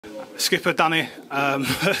Skipper Danny,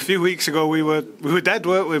 a few weeks ago we were dead,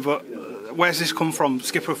 weren't we? But where's this come from?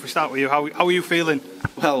 Skipper, if we start with you, how are you feeling?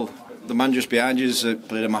 Well, the man just behind you has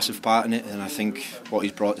played a massive part in it, and I think what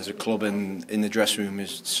he's brought as a club and in the dressing room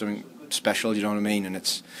is something special, you know what I mean? And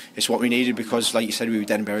it's what we needed, because, like you said, we were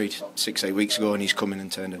dead and buried 6-8 weeks ago, and he's come in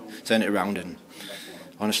and turned it around. And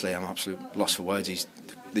honestly, I'm absolutely lost for words.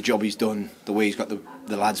 The job he's done, the way he's got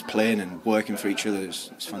the lads playing and working for each other is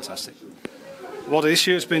fantastic. Well, this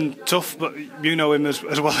year's been tough, but you know him as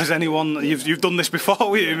well as anyone. You've done this before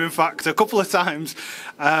with him, in fact, a couple of times.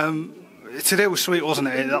 Today was sweet, wasn't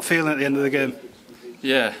it? That feeling at the end of the game.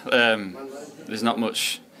 Yeah, there's not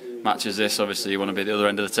much match as this. Obviously, you want to be at the other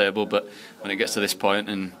end of the table, but when it gets to this point,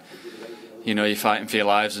 and you're fighting for your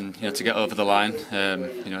lives, and to get over the line,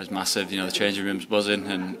 it's massive. The changing room's buzzing,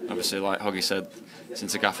 and obviously, like Hoggy said,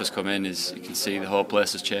 since the gaffer's come in, you can see the whole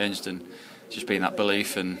place has changed, and it's just been that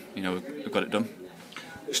belief, and we've got it done.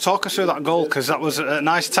 Just talk us through that goal, because that was a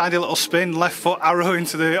nice, tidy little spin, left foot arrow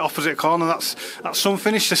into the opposite corner. That's some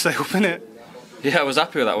finish to stay up, isn't it? Yeah, I was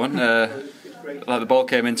happy with that one. Like the ball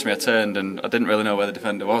came into me, I turned, and I didn't really know where the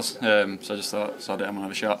defender was, so I just thought, sod it, I'm gonna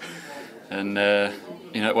have a shot, and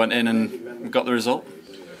it went in, and we got the result.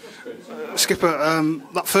 Skipper,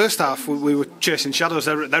 that first half we were chasing shadows.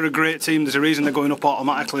 They're a great team. There's a reason they're going up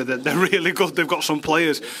automatically. They're really good. They've got some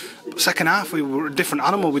players. But second half we were a different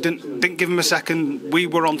animal. We didn't give them a second. We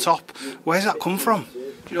were on top. Where's that come from?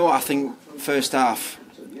 You know what, I think first half,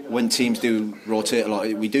 when teams do rotate a lot,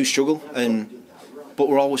 we do struggle, but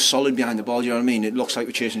we're always solid behind the ball. You know what I mean? It looks like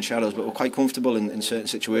we're chasing shadows, but we're quite comfortable in certain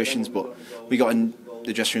situations. But we got in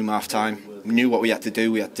the dressing room half time. We knew what we had to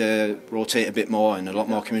do. We had to rotate a bit more and a lot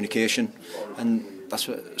more communication. And that's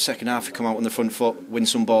what second half, we come out on the front foot, win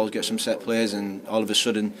some balls, get some set plays, and all of a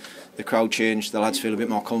sudden the crowd changed. The lads feel a bit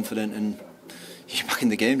more confident, and you're back in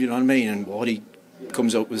the game. You know what I mean? And Wardy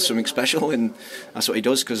comes up with something special, and that's what he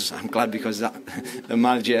does. Because I'm glad, because the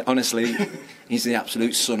manager, honestly, he's the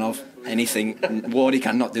absolute son of anything. Wardy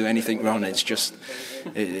cannot do anything wrong. It's just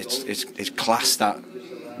it's class that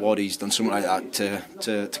Wardy's done something like that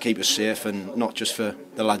to keep us safe, and not just for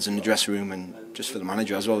the lads in the dressing room, and just for the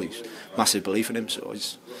manager as well. He's massive belief in him, so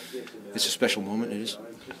it's a special moment. It is.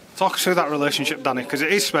 Talk us through that relationship, Danny, because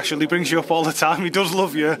it is special. He brings you up all the time. He does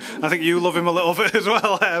love you. I think you love him a little bit as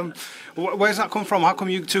well. Where's that come from? How come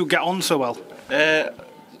you two get on so well?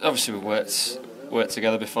 Obviously, we've worked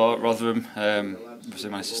together before at Rotherham. Obviously,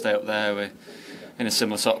 managed to stay up there. We're in a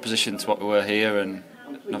similar sort of position to what we were here, and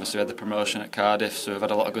obviously we had the promotion at Cardiff, so we've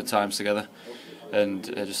had a lot of good times together,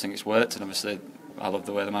 and I just think it's worked. And obviously I love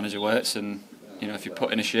the way the manager works, and if you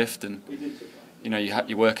put in a shift, and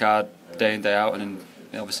you work hard day in day out, and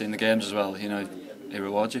obviously in the games as well, he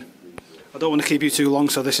rewards you. I don't want to keep you too long,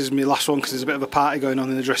 so this is my last one, because there's a bit of a party going on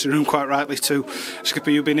in the dressing room, quite rightly too. Skipper,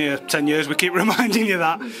 you've been here 10 years, we keep reminding you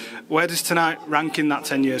that. Where does tonight rank in that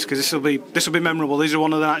 10 years? Because this will be memorable. These are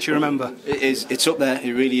one of the nights you remember. It is. It's up there.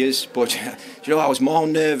 It really is. But I was more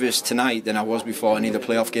nervous tonight than I was before any of the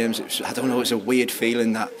playoff games. I don't know. It's a weird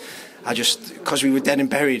feeling that because we were dead and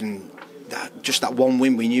buried, and just that one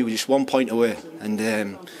win we knew, just 1 point away,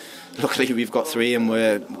 and luckily we've got 3, and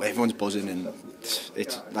everyone's buzzing, and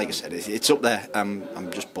it's like I said, it's up there. I'm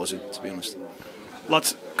just buzzing, to be honest.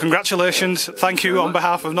 Lads, congratulations. Thank you on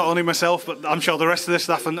behalf of not only myself, but I'm sure the rest of the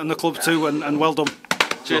staff and the club too, and well done.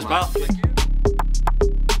 Cheers, pal.